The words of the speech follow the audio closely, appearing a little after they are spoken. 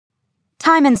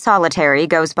Time in solitary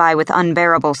goes by with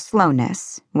unbearable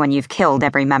slowness when you've killed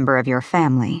every member of your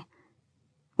family.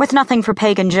 With nothing for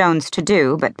Pagan Jones to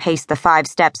do but pace the 5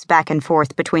 steps back and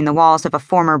forth between the walls of a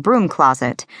former broom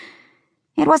closet,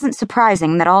 it wasn't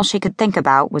surprising that all she could think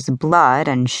about was blood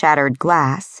and shattered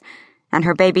glass, and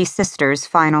her baby sister's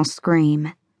final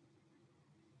scream.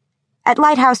 At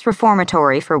Lighthouse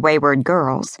Reformatory for Wayward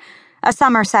Girls, a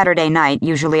summer Saturday night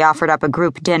usually offered up a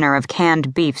group dinner of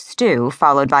canned beef stew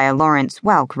followed by a Lawrence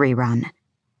Welk rerun.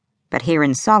 But here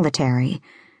in solitary,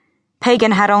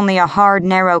 Pagan had only a hard,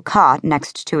 narrow cot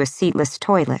next to a seatless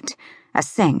toilet, a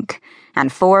sink,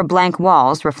 and 4 blank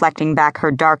walls reflecting back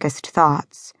her darkest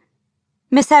thoughts.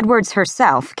 Miss Edwards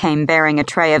herself came bearing a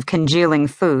tray of congealing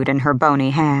food in her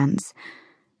bony hands.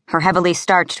 Her heavily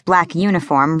starched black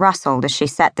uniform rustled as she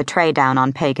set the tray down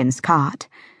on Pagan's cot.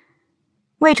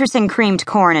 Waitressing creamed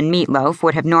corn and meatloaf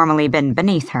would have normally been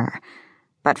beneath her,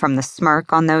 but from the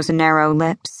smirk on those narrow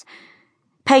lips,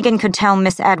 Pagan could tell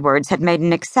Miss Edwards had made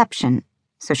an exception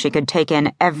so she could take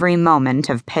in every moment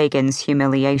of Pagan's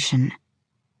humiliation.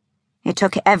 It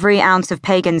took every ounce of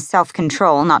Pagan's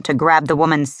self-control not to grab the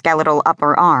woman's skeletal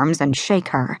upper arms and shake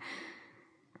her.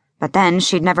 But then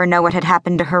she'd never know what had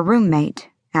happened to her roommate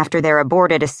after their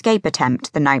aborted escape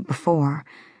attempt the night before.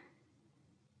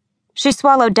 She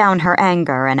swallowed down her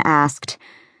anger and asked,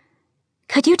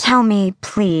 "Could you tell me,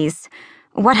 please,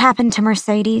 what happened to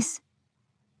Mercedes?"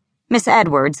 Miss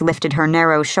Edwards lifted her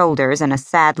narrow shoulders in a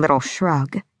sad little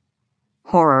shrug.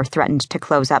 Horror threatened to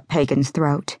close up Pagan's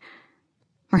throat.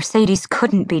 Mercedes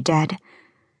couldn't be dead.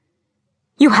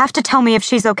 "You have to tell me if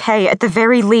she's okay, at the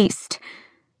very least."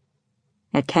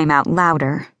 It came out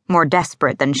louder, more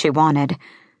desperate than she wanted.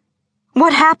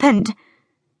 "What happened?"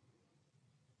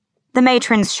 The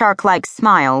matron's shark-like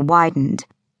smile widened.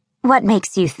 "What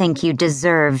makes you think you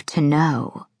deserve to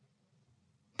know?"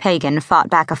 Pagan fought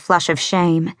back a flush of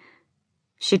shame.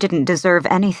 She didn't deserve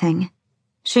anything.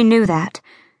 She knew that.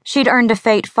 She'd earned a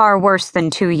fate far worse than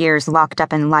 2 years locked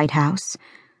up in Lighthouse.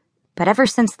 But ever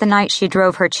since the night she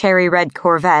drove her cherry-red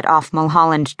Corvette off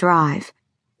Mulholland Drive,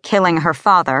 killing her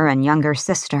father and younger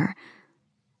sister,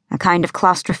 a kind of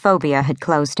claustrophobia had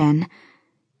closed in.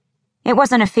 It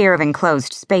wasn't a fear of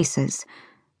enclosed spaces,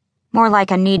 more like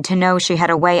a need to know she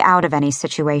had a way out of any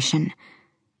situation.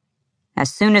 As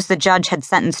soon as the judge had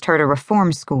sentenced her to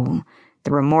reform school,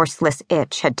 the remorseless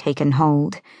itch had taken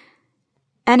hold.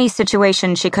 Any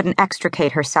situation she couldn't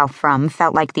extricate herself from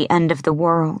felt like the end of the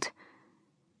world.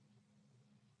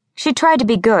 She tried to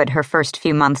be good her first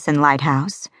few months in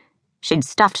Lighthouse. She'd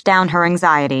stuffed down her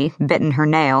anxiety, bitten her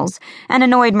nails, and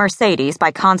annoyed Mercedes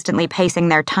by constantly pacing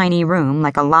their tiny room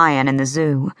like a lion in the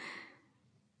zoo.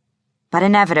 But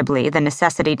inevitably, the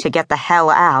necessity to get the hell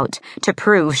out, to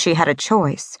prove she had a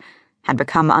choice, had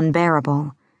become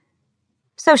unbearable.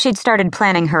 So she'd started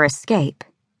planning her escape,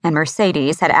 and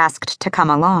Mercedes had asked to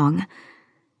come along.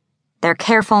 Their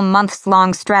careful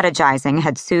months-long strategizing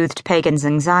had soothed Pagan's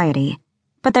anxiety,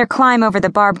 but their climb over the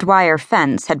barbed wire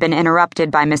fence had been interrupted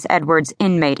by Miss Edwards'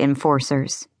 inmate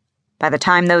enforcers. By the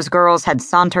time those girls had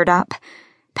sauntered up,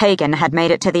 Pagan had made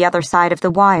it to the other side of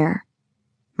the wire.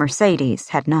 Mercedes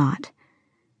had not.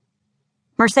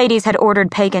 Mercedes had ordered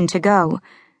Pagan to go,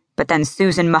 but then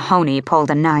Susan Mahoney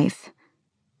pulled a knife.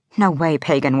 No way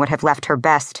Pagan would have left her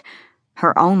best,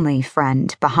 her only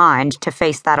friend, behind to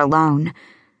face that alone.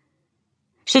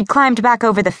 She'd climbed back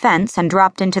over the fence and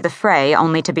dropped into the fray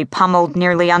only to be pummeled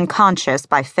nearly unconscious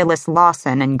by Phyllis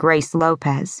Lawson and Grace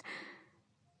Lopez.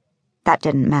 That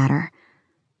didn't matter.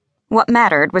 What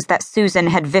mattered was that Susan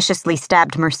had viciously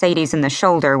stabbed Mercedes in the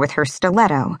shoulder with her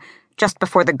stiletto just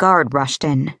before the guard rushed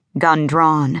in, gun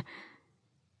drawn.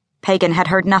 Pagan had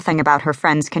heard nothing about her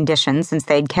friend's condition since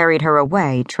they'd carried her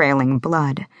away, trailing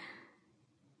blood.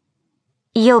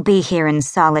 "You'll be here in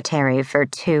solitary for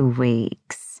 2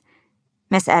 weeks,"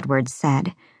 Miss Edwards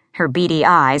said, her beady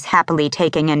eyes happily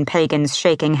taking in Pagan's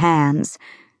shaking hands.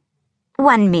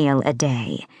 "1 meal a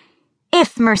day.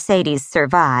 If Mercedes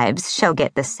survives, she'll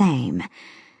get the same.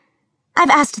 I've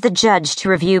asked the judge to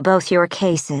review both your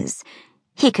cases.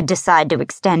 He could decide to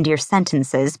extend your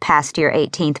sentences past your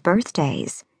 18th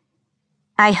birthdays.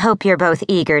 I hope you're both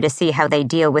eager to see how they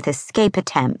deal with escape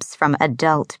attempts from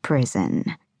adult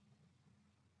prison."